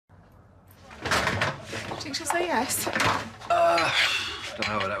think she'll say yes? Don't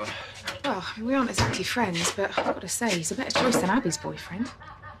know about that one. Well, we aren't exactly friends, but I've got to say, he's a better choice than Abby's boyfriend.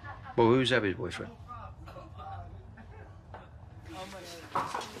 Well, who's Abby's boyfriend?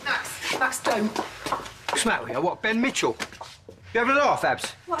 Max, don't. What's the matter with you? What, Ben Mitchell? You having a laugh,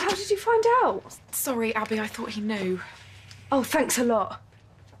 Abs? What, how did you find out? Sorry, Abby, I thought he knew. Oh, thanks a lot.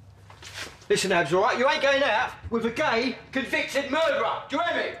 Listen, Abs, all right? You ain't going out with a gay, convicted murderer. Do you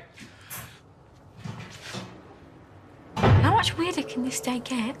hear me? How much weirder can this day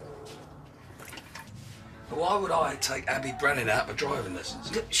get? Why would I take Abby Brennan out for driving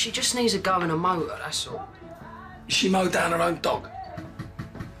lessons? She just needs a go in a motor, that's all. Is she mowed down her own dog?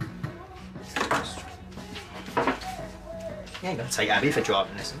 You ain't gonna take Abby for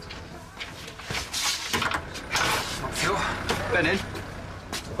driving lessons. Phil, Ben in.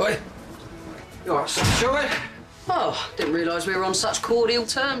 Oi, You all right, sorry? Oh, didn't realise we were on such cordial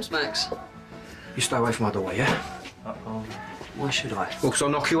terms, Max. You stay away from my door, yeah? Uh-oh. Why should I? Well, 'cause I'll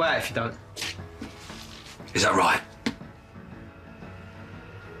knock you out if you don't. is that right?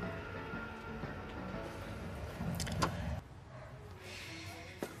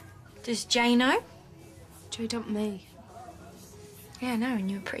 Does Jay know? Joe dumped me. Yeah, no, and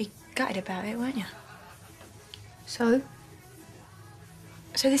you were pretty gutted about it, weren't you? So?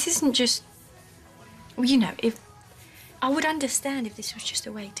 So this isn't just... Well, you know, if... I would understand if this was just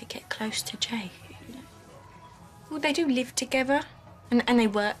a way to get close to Jay, you know? Well, they do live together, and they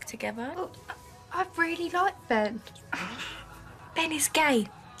work together. Well, I really like Ben. Ben is gay,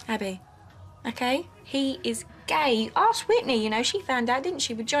 Abby. OK? He is gay. Ask Whitney, you know, she found out, didn't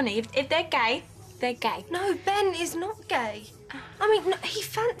she, with Johnny? If they're gay, they're gay. No, Ben is not gay. I mean, no, he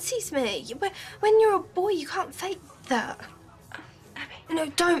fancies me. When you're a boy, you can't fake that. Abby. No,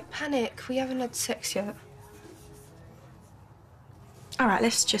 don't panic. We haven't had sex yet. All right,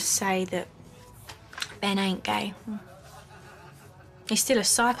 let's just say that Ben ain't gay. He's still a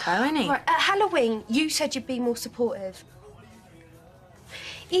psycho, isn't he? Right, at Halloween, you said you'd be more supportive.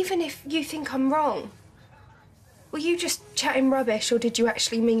 Even if you think I'm wrong, were you just chatting rubbish or did you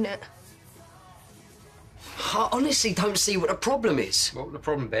actually mean it? I honestly don't see what the problem is. Well, the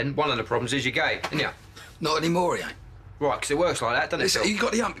problem, Ben, one of the problems is you're gay, isn't you? Not anymore, he ain't. Right, 'cause it works like that, doesn't it, Listen, Phil? you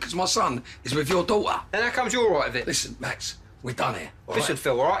got the hump because my son is with your daughter. And how comes you're all right with it? Listen, Max, we're done here. all Listen, right?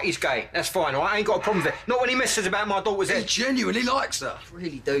 Phil, all right? He's gay. That's fine, all right? I ain't got a problem with it. Not when he messes about my daughter's He head. genuinely likes her. I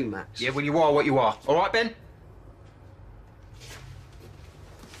really do, Max. Yeah, well, you are what you are. All right, Ben?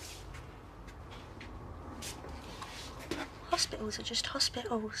 Hospitals are just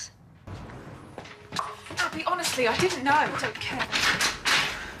hospitals. Abby, honestly, I didn't know. I don't care.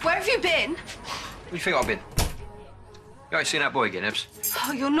 Where have you been? Where do you think I've been? You ain't seen that boy again, Ebs?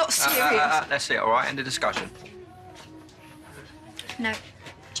 Oh, you're not serious. That's it, all right? End of discussion. No,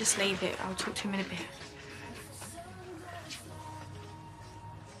 just leave it. I'll talk to him in a bit.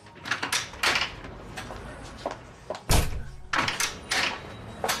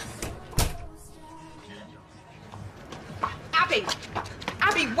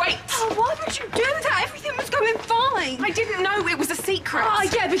 Abby, wait! Oh, why would you do that? Everything was going fine. I didn't know it was a secret. Oh,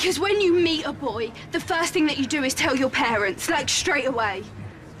 yeah, because when you meet a boy, the first thing that you do is tell your parents, like, straight away.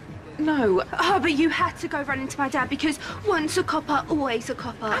 No. Oh, but you had to go running to my dad because once a copper, always a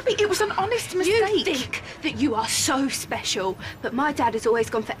copper. Abby, it was an honest mistake. You think that you are so special, but my dad has always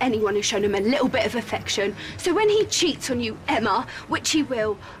gone for anyone who's shown him a little bit of affection. So when he cheats on you, Emma, which he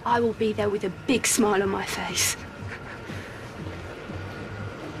will, I will be there with a big smile on my face.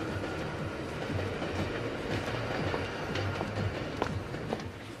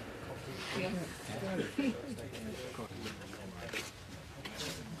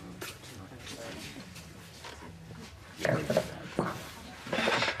 You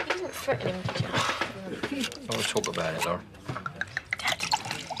didn't threaten him, did you? I want to talk about it, Laura.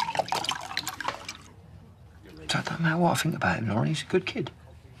 It don't matter what I think about him, Laura. He's a good kid.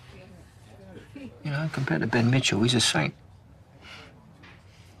 You know, compared to Ben Mitchell, he's a saint.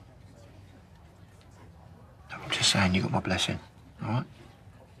 I'm just saying, you got my blessing, all right?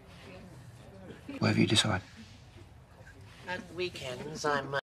 Whatever you decide. At weekends, I'm